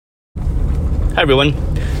Hi, everyone.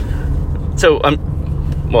 So,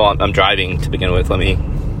 I'm driving to begin with. Let me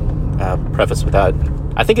preface with that.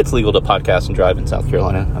 I think it's legal to podcast and drive in South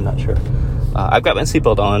Carolina. I'm not sure. I've got my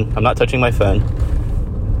seatbelt on. I'm not touching my phone.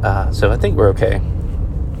 So I think we're okay.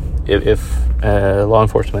 If law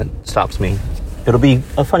enforcement stops me, it'll be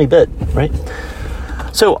a funny bit, right?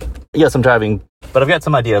 So, yes, I'm driving, but I've got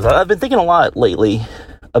some ideas. I've been thinking a lot lately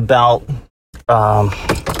about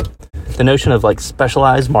the notion of like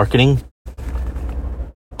specialized marketing,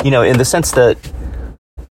 in the sense that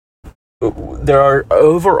there are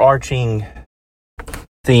overarching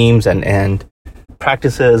themes and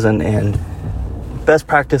practices and best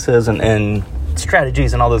practices and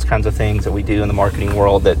strategies and all those kinds of things that we do in the marketing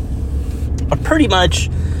world that are pretty much,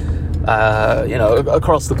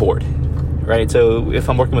 across the board, right? So if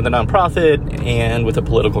I'm working with a nonprofit and with a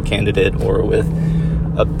political candidate or with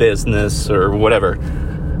a business or whatever,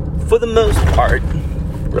 for the most part,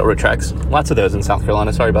 railroad tracks, lots of those in South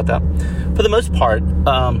Carolina, sorry about that. For the most part,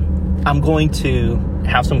 I'm going to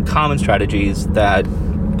have some common strategies that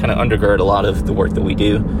kind of undergird a lot of the work that we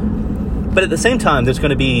do. But at the same time, there's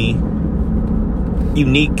going to be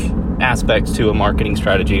unique aspects to a marketing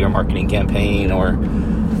strategy or marketing campaign or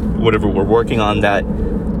whatever we're working on that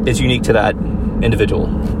is unique to that individual.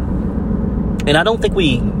 And I don't think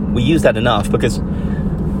we use that enough because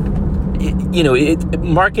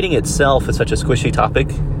marketing itself is such a squishy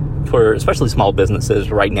topic for especially small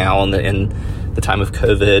businesses right now in the time of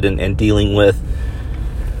COVID and dealing with,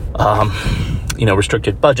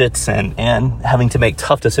 restricted budgets and having to make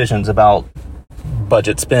tough decisions about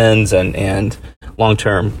budget spends and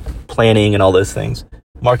long-term planning and all those things.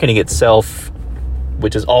 Marketing itself,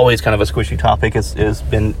 which is always kind of a squishy topic, has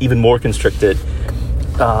been even more constricted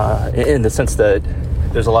in the sense that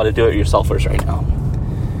there's a lot of do-it-yourselfers right now.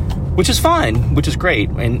 Which is fine, which is great.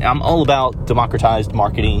 And I'm all about democratized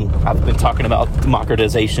marketing. I've been talking about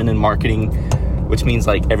democratization in marketing, which means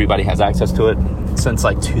like everybody has access to it since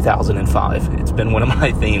like 2005. It's been one of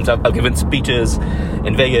my themes. I've given speeches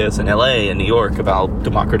in Vegas and LA and New York about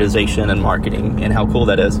democratization and marketing and how cool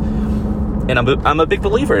that is. And I'm a big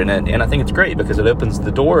believer in it. And I think it's great because it opens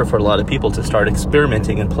the door for a lot of people to start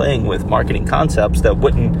experimenting and playing with marketing concepts that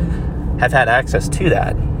wouldn't have had access to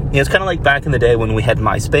that. It's kind of like back in the day when we had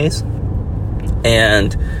MySpace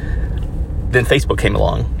and then Facebook came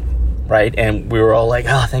along, right? And we were all like,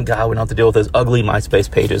 oh, thank God we don't have to deal with those ugly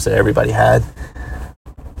MySpace pages that everybody had.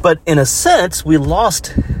 But in a sense, we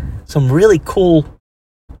lost some really cool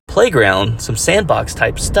playground, some sandbox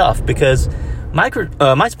type stuff because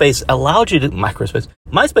MySpace allowed you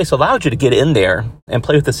to get in there and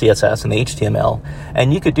play with the CSS and the HTML.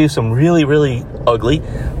 And you could do some really, really ugly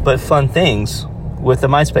but fun things with the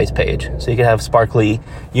MySpace page. So you could have sparkly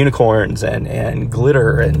unicorns and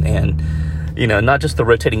glitter and not just the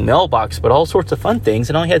rotating mailbox, but all sorts of fun things.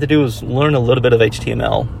 And all you had to do was learn a little bit of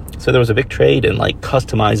HTML. So there was a big trade in like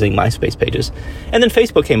customizing MySpace pages. And then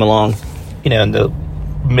Facebook came along, in the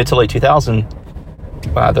mid to late 2000s,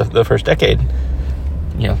 the first decade,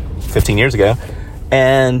 15 years ago.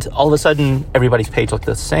 And all of a sudden, everybody's page looked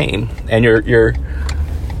the same. And your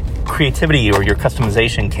creativity or your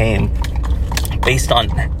customization came based on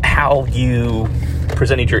how you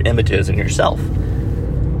presented your images and yourself,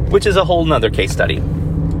 which is a whole nother case study.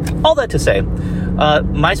 All that to say,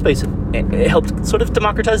 MySpace helped sort of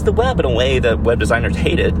democratize the web in a way that web designers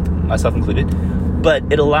hated, myself included, but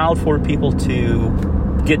it allowed for people to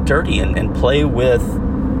get dirty and play with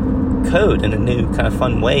code in a new kind of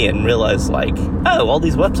fun way and realize like, oh, all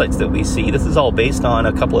these websites that we see, this is all based on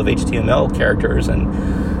a couple of HTML characters and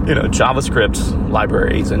JavaScript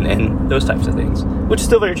libraries and those types of things, which is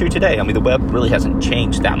still very true today. I mean, the web really hasn't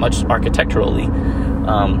changed that much architecturally.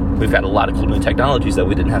 We've got a lot of cool new technologies that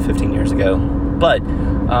we didn't have 15 years ago. But,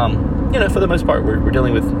 for the most part, we're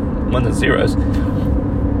dealing with ones and zeros.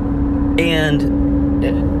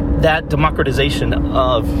 And that democratization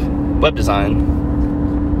of web design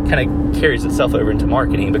kind of carries itself over into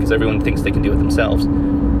marketing because everyone thinks they can do it themselves,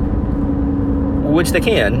 which they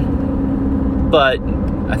can, but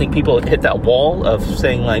I think people hit that wall of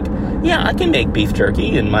saying like, yeah, I can make beef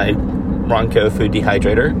jerky in my Ronco food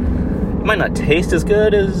dehydrator. It might not taste as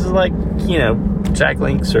good as like, Jack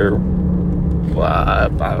Link's or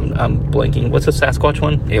I'm blanking. What's the Sasquatch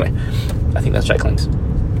one? Anyway, I think that's Jack Link's.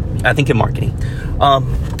 I think in marketing.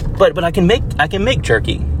 But I can make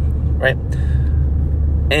jerky, right?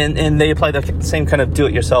 And they apply the same kind of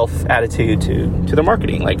do-it-yourself attitude to their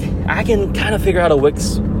marketing. Like, I can kind of figure out a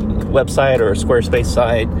Wix website or a Squarespace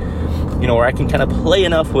site, where I can kind of play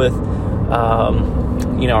enough with,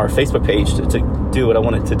 our Facebook page to do what I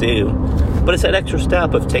want it to do. But it's that extra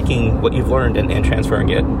step of taking what you've learned and transferring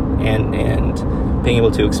it and being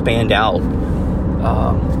able to expand out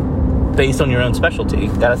based on your own specialty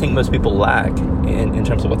that I think most people lack in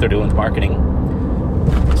terms of what they're doing with marketing.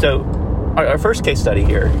 So our first case study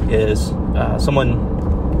here is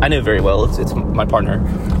someone I know very well. It's my partner.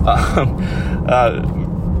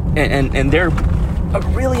 And they're a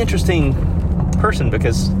really interesting person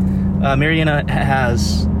because Merianna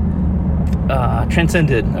has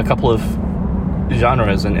transcended a couple of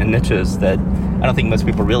genres and niches that I don't think most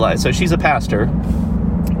people realize. So she's a pastor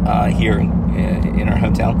here in our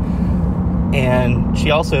hometown, and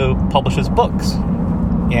she also publishes books,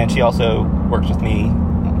 and she also works with me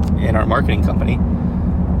in our marketing company,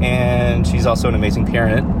 and she's also an amazing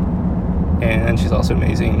parent, and she's also an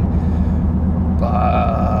amazing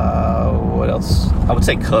what else? I would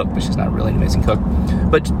say cook, but she's not really an amazing cook.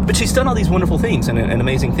 But she's done all these wonderful things and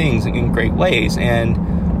amazing things in great ways. And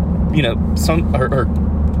some her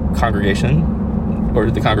congregation, or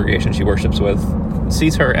the congregation she worships with,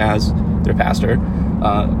 sees her as their pastor.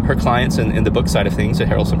 Her clients in the book side of things at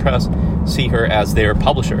Harrelson Press see her as their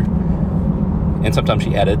publisher. And sometimes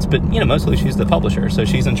she edits, but mostly she's the publisher. So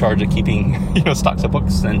she's in charge of keeping stocks of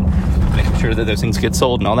books and making sure that those things get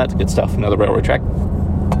sold and all that good stuff, the railroad track.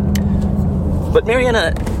 But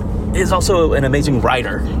Merianna is also an amazing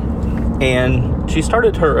writer, and she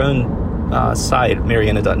started her own site,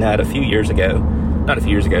 Merianna.net, a few years ago. Not a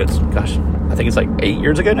few years ago. I think it's like 8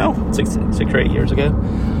 years ago now. 6 or 8 years ago.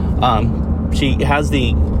 She has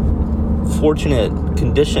the fortunate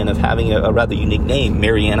condition of having a rather unique name,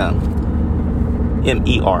 Merianna.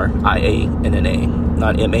 Merianna,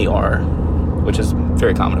 not M-A-R, which is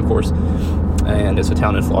very common, of course, and it's a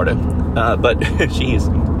town in Florida. But she's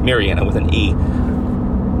Merianna with an E.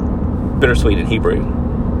 Bittersweet in Hebrew.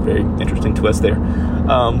 Very interesting twist there.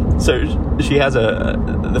 So she has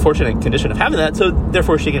the fortunate condition of having that, so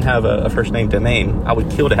therefore she can have a first name domain. I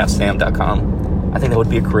would kill to have sam.com. I think that would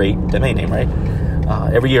be a great domain name, right?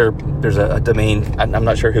 Every year there's a domain. I'm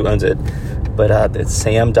not sure who owns it, but it's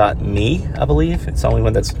sam.me, I believe. It's the only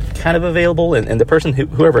one that's kind of available, and the person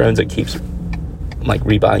whoever owns it keeps like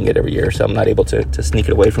rebuying it every year, so I'm not able to sneak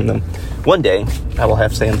it away from them. One day I will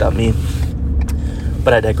have sam.me,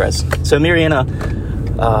 but I digress. So Merianna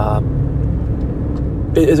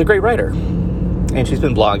is a great writer, and she's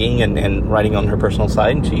been blogging and writing on her personal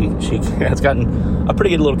site, and she has gotten a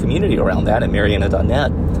pretty good little community around that at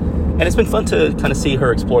Merianna.net, and it's been fun to kind of see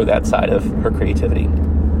her explore that side of her creativity,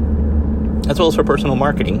 as well as her personal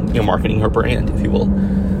marketing, marketing her brand, if you will.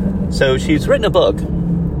 So she's written a book,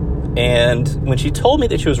 and when she told me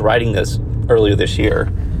that she was writing this earlier this year,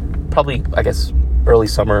 probably, I guess, early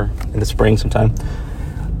summer, in the spring sometime,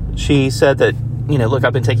 she said that, look,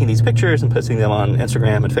 I've been taking these pictures and posting them on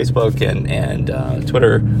Instagram and Facebook and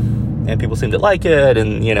Twitter, and people seem to like it,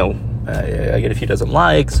 and, I get a few dozen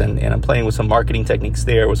likes, and I'm playing with some marketing techniques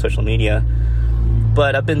there with social media.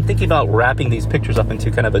 But I've been thinking about wrapping these pictures up into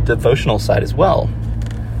kind of a devotional site as well.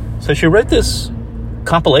 So she wrote this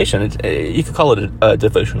compilation. You could call it a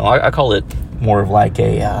devotional. I call it more of like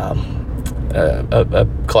a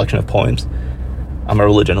collection of poems. I'm a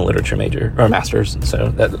religion and literature major, or a master's. So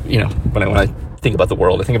that, when I think about the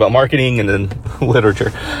world, I think about marketing and then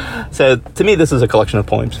literature. So to me, this is a collection of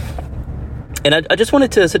poems. And I just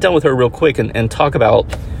wanted to sit down with her real quick and talk about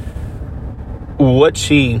what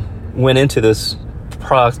she went into this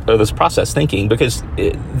process thinking, because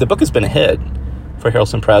the book has been a hit for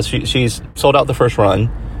Harrelson Press. She's sold out the first run,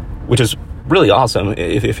 which is really awesome.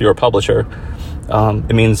 If you're a publisher,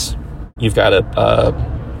 it means you've got to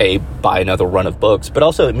buy another run of books, but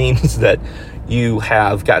also it means that you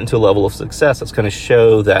have gotten to a level of success that's going to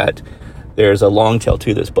show that there's a long tail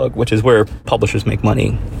to this book, which is where publishers make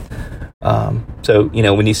money. So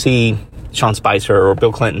when you see Sean Spicer or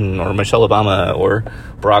Bill Clinton or Michelle Obama or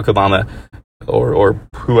Barack Obama or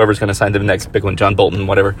whoever's going to sign the next big one, John Bolton,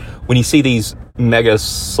 whatever, when you see these mega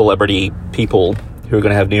celebrity people who are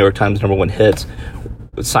going to have New York Times #1 hits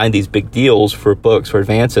sign these big deals for books, for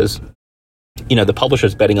advances, the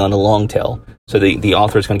publisher's betting on the long tail. So the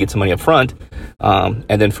author is going to get some money up front, and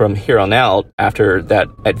then from here on out, after that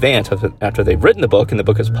advance, after they've written the book and the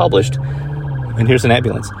book is published, and here's an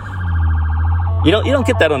ambulance. You don't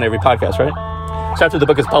get that on every podcast, right? So after the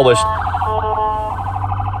book is published,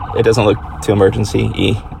 it doesn't look too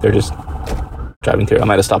emergency-y. They're just driving through. I'm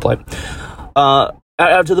at a stoplight.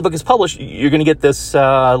 After the book is published, you're going to get this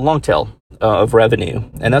long tail of revenue,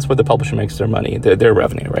 and that's where the publisher makes their money, their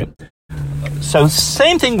revenue, right? So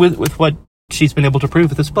same thing with what she's been able to prove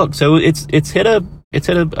with this book. So it's hit a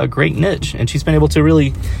great niche, and she's been able to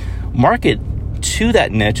really market to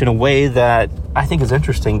that niche in a way that I think is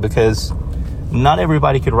interesting, because not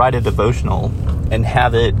everybody could write a devotional and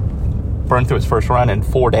have it burn through its first run in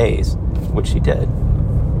 4 days, which she did.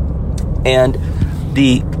 And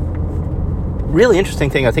the really interesting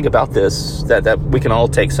thing I think about this, that we can all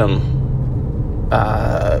take some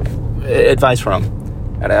advice from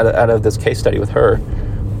out of this case study with her,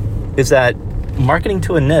 is that marketing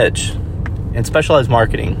to a niche and specialized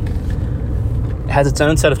marketing has its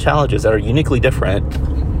own set of challenges that are uniquely different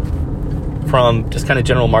from just kind of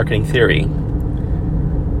general marketing theory.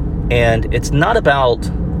 And it's not about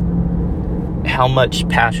how much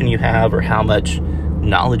passion you have or how much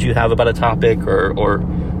knowledge you have about a topic or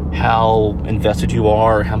how invested you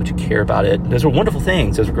are or how much you care about it. Those are wonderful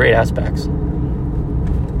things. Those are great aspects.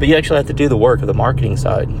 But you actually have to do the work of the marketing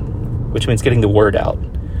side, which means getting the word out.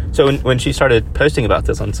 So when she started posting about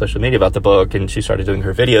this on social media, about the book, and she started doing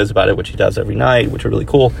her videos about it, which she does every night, which are really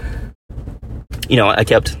cool, I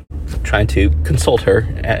kept trying to consult her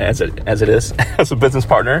as it is, as a business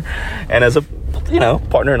partner and as a,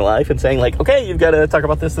 partner in life, and saying like, okay, you've got to talk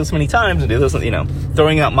about this many times and do this,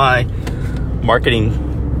 throwing out my marketing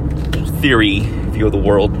theory view of the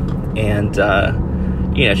world. And,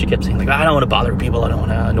 she kept saying like, I don't want to bother people. I don't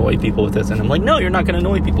want to annoy people with this. And I'm like, no, you're not going to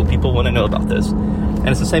annoy people. People want to know about this. And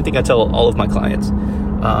it's the same thing I tell all of my clients.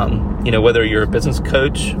 Whether you're a business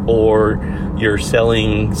coach or you're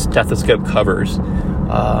selling stethoscope covers,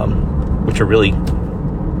 which are really,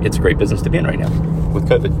 it's a great business to be in right now with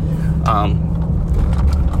COVID.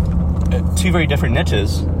 Two very different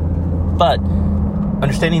niches, but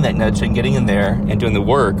understanding that niche and getting in there and doing the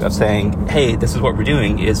work of saying, hey, this is what we're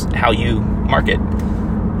doing, is how you market.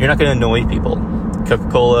 You're not going to annoy people.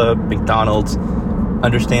 Coca-Cola, McDonald's,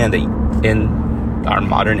 understand that in our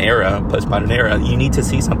modern era, postmodern era, you need to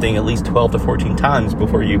see something at least 12 to 14 times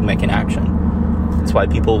before you make an action. That's why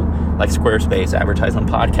people like Squarespace advertise on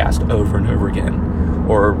podcasts over and over again.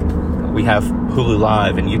 Or we have Hulu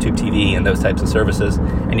Live and YouTube TV and those types of services,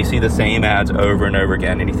 and you see the same ads over and over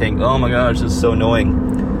again, and you think, oh my gosh, this is so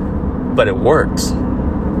annoying. But it works.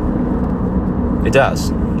 It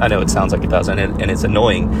does. I know it sounds like it doesn't, and it's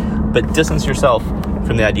annoying. But distance yourself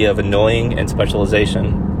from the idea of annoying and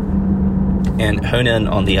specialization, and hone in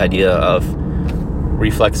on the idea of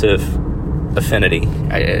reflexive affinity.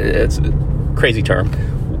 It's a crazy term.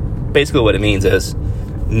 Basically what it means is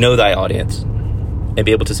know thy audience and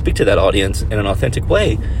be able to speak to that audience in an authentic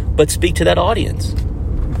way, but speak to that audience.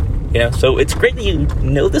 So it's great that you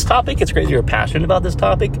know this topic. It's great that you're passionate about this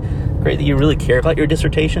topic. Great that you really care about your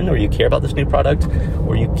dissertation, or you care about this new product,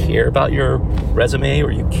 or you care about your resume,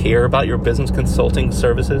 or you care about your business consulting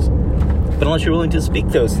services. But unless you're willing to speak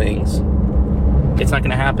those things, it's not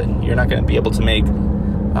going to happen. You're not going to be able to make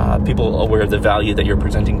people aware of the value that you're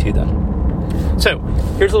presenting to them. So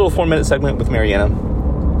here's a little 4-minute segment with Merianna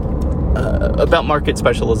about market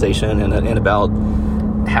specialization and about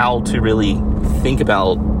how to really think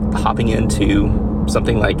about hopping into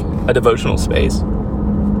something like a devotional space,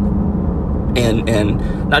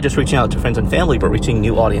 and not just reaching out to friends and family, but reaching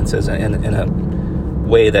new audiences in a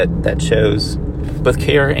way that shows both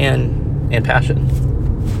care and passion.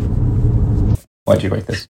 Why'd you write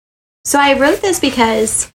this? So I wrote this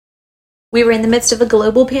because we were in the midst of a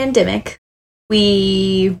global pandemic.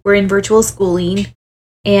 We were in virtual schooling,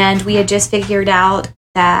 and we had just figured out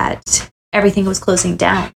that everything was closing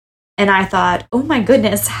down. And I thought, oh my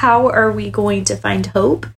goodness, how are we going to find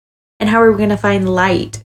hope? And how are we going to find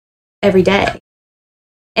light every day?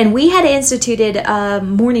 And we had instituted a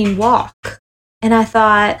morning walk. And I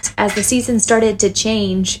thought, as the season started to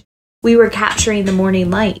change, we were capturing the morning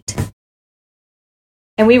light.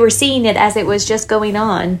 And we were seeing it as it was just going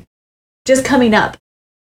on, just coming up.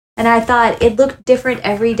 And I thought it looked different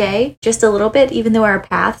every day, just a little bit, even though our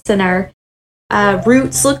paths and our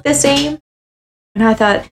routes look the same. And I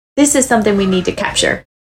thought, this is something we need to capture.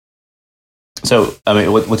 So,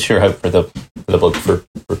 what's your hope for the book for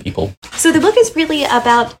people? So the book is really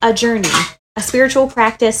about a journey, a spiritual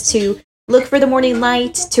practice to look for the morning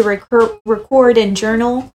light, to record and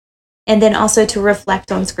journal, and then also to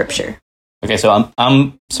reflect on Scripture. Okay, so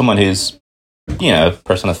I'm someone who's, a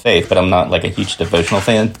person of faith, but I'm not like a huge devotional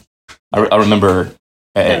fan. I remember,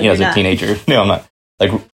 as a teenager. No, I'm not.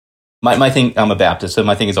 Like, my thing, I'm a Baptist, so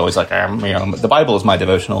my thing is always like, the Bible is my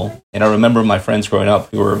devotional. And I remember my friends growing up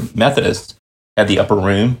who were Methodists had the upper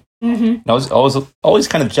room. Mm-hmm. And I was always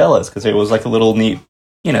kind of jealous because it was like a little neat,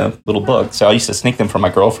 little book. So I used to sneak them from my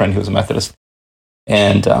girlfriend who was a Methodist.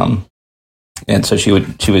 And so she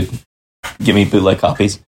would give me bootleg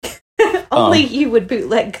copies. Only you would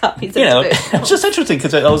bootleg copies of the book. It's just interesting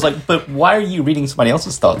because I was like, but why are you reading somebody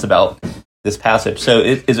else's thoughts about this passage? So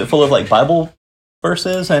is it full of like Bible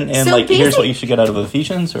verses and So like, here's what you should get out of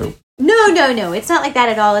Ephesians? Or No. It's not like that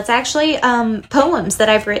at all. It's actually poems that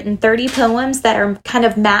I've written, 30 poems that are kind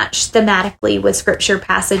of matched thematically with scripture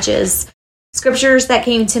passages. Scriptures that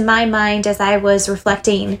came to my mind as I was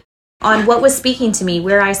reflecting on what was speaking to me,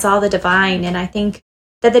 where I saw the divine. And I think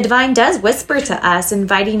that the divine does whisper to us,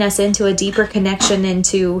 inviting us into a deeper connection,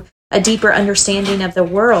 into a deeper understanding of the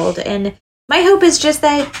world. And my hope is just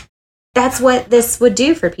that that's what this would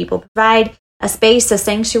do for people, provide a space, a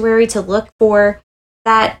sanctuary to look for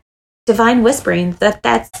that divine whispering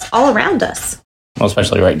that's all around us. Well,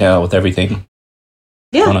 especially right now with everything.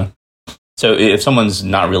 Yeah. So if someone's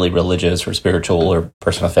not really religious or spiritual or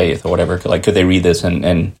person of faith or whatever, like, could they read this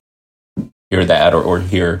and hear that or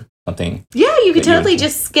hear something? Yeah, you could totally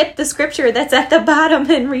just skip the scripture that's at the bottom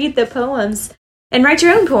and read the poems and write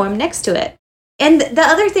your own poem next to it. And the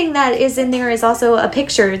other thing that is in there is also a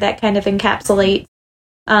picture that kind of encapsulates,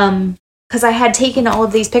 because I had taken all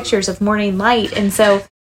of these pictures of morning light. And so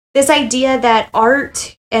this idea that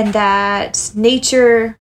art and that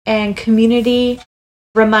nature and community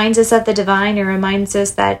reminds us of the divine and reminds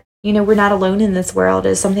us that, we're not alone in this world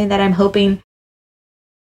is something that I'm hoping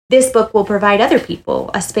this book will provide other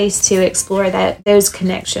people a space to explore those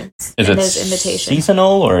connections and those invitations.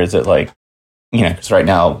 Seasonal, or is it like, because right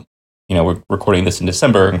now, we're recording this in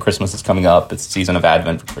December and Christmas is coming up. It's the season of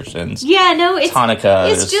Advent for Christians. Yeah, no, it's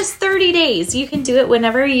Hanukkah. It's just 30 days. You can do it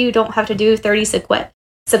whenever. You don't have to do 30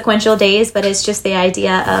 sequential days, but it's just the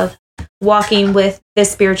idea of walking with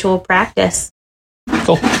this spiritual practice.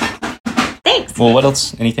 Cool. Thanks. Well, what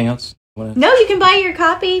else? Anything else? No, you can buy your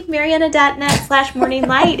copy,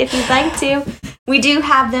 Merianna.net/morninglight if you'd like to. We do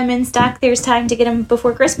have them in stock. There's time to get them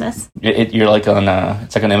before Christmas. You're like on,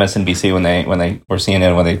 it's like on MSNBC when they were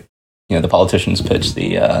CNN when they, the politicians pitch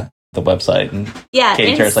the website, and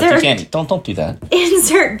Katie Terra's like, you can't, don't do that.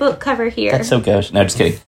 Insert book cover here. That's so gauche. No, just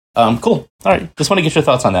kidding. Cool. All right. Just want to get your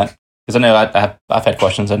thoughts on that, because I know I've had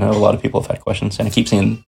questions. I know a lot of people have had questions, and I keep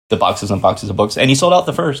seeing the boxes and boxes of books, and you sold out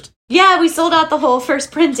the first. Yeah, we sold out the whole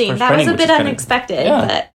first printing. That was a bit unexpected,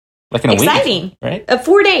 but like in a exciting. Week, right?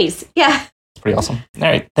 4 days. Yeah. It's pretty awesome. All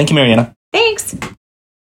right. Thank you, Merianna. Thanks.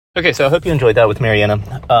 Okay, so I hope you enjoyed that with Merianna.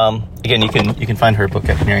 Again, you can find her book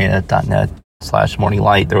at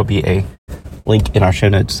Merianna.net/morninglight. There will be a link in our show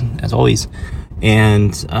notes, as always.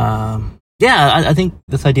 And I think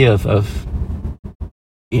this idea of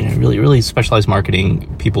really, really specialized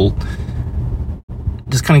marketing, people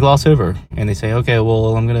just kind of gloss over, and they say, okay,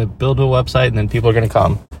 well, I'm going to build a website and then people are going to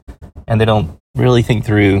come, and they don't really think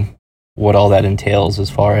through what all that entails as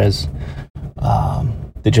far as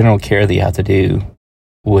the general care that you have to do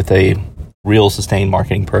with a real sustained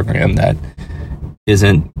marketing program that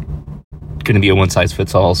isn't going to be a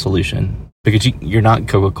one-size-fits-all solution, because you're not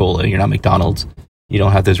Coca-Cola, you're not McDonald's. You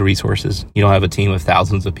don't have those resources. You don't have a team of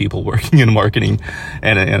thousands of people working in marketing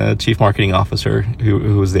and a chief marketing officer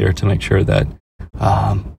who is there to make sure that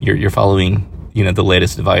you're following, the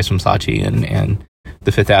latest advice from Saatchi and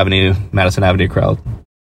the Fifth Avenue, Madison Avenue crowd.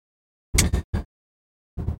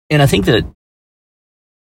 And I think that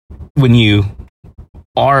when you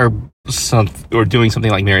are doing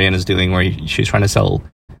something like Merianna's doing, where she's trying to sell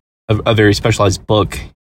a very specialized book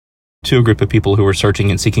to a group of people who are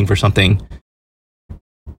searching and seeking for something,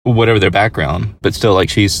 whatever their background, but still, like,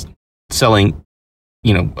 she's selling,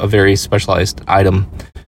 a very specialized item.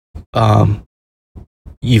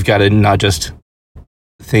 You've got to not just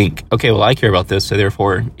think, okay, well, I care about this, so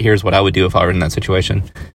therefore, here's what I would do if I were in that situation.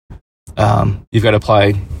 You've got to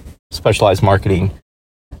apply specialized marketing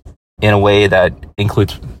in a way that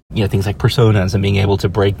includes, things like personas and being able to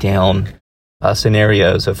break down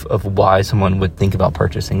scenarios of why someone would think about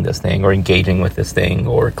purchasing this thing or engaging with this thing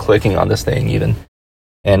or clicking on this thing even,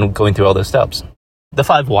 and going through all those steps. The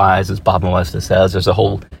 5 whys, as Bob Molesta says, there's a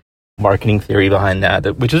whole marketing theory behind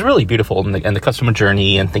that which is really beautiful, and the customer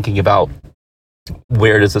journey, and thinking about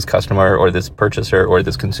where does this customer or this purchaser or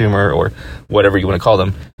this consumer or whatever you want to call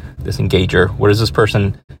them, this engager, where does this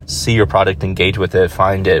person see your product, engage with it,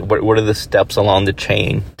 find it? What are the steps along the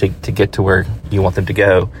chain to get to where you want them to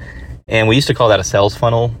go? And we used to call that a sales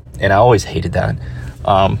funnel, and I always hated that,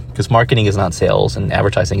 because marketing is not sales and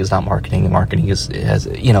advertising is not marketing. And marketing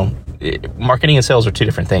marketing and sales are two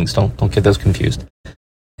different things. Don't get those confused.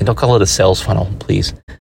 And don't call it a sales funnel, please.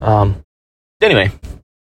 Anyway,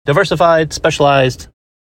 diversified, specialized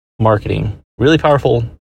marketing. Really powerful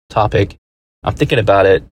topic. I'm thinking about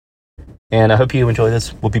it, and I hope you enjoy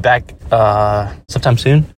this. We'll be back sometime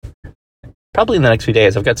soon. Probably in the next few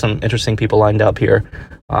days. I've got some interesting people lined up here.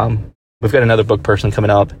 We've got another book person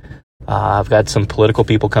coming up. I've got some political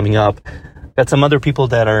people coming up. got some other people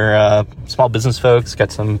that are small business folks,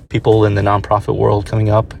 got some people in the nonprofit world coming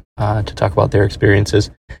up to talk about their experiences.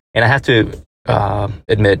 And I have to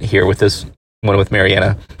admit here with this one with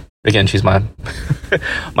Merianna, again, she's my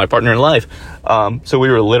my partner in life. So we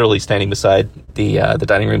were literally standing beside the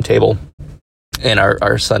dining room table, and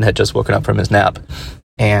our son had just woken up from his nap,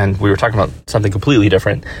 and we were talking about something completely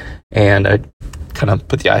different. And I kind of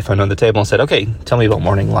put the iPhone on the table and said, "Okay, tell me about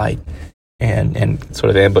morning light," and sort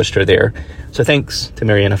of ambushed her there. So thanks to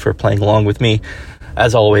Merianna for playing along with me,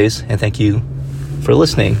 as always, and thank you for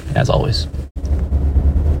listening, as always.